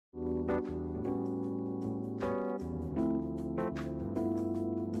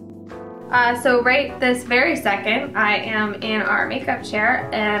So right this very second, I am in our makeup chair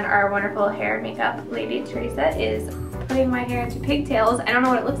and our wonderful hair and makeup lady, Teresa, is putting my hair into pigtails. I don't know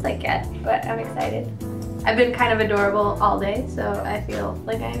what it looks like yet, but I'm excited. I've been kind of adorable all day, so I feel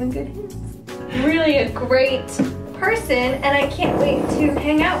like I'm in good hands. Really a great person, and I can't wait to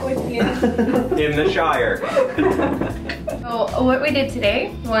hang out with you. In the Shire. So what we did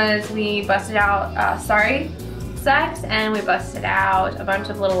today was we busted out Sorry Sex, and we busted out a bunch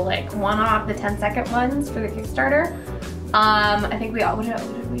of little like one-off, the 10-second ones for the Kickstarter. I think we all, what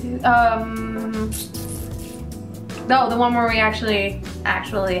did we do? No, the one where we actually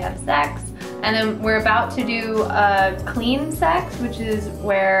have sex. And then we're about to do clean sex, which is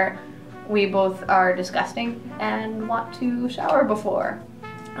where we both are disgusting and want to shower before.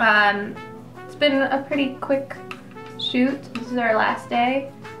 It's been a pretty quick shoot. This is our last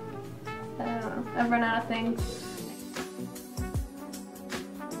day. I don't know, I've run out of things.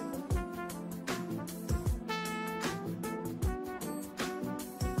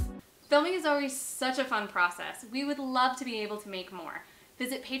 Filming is always such a fun process. We would love to be able to make more.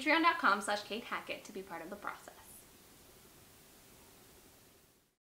 Visit patreon.com/Kate Hackett to be part of the process.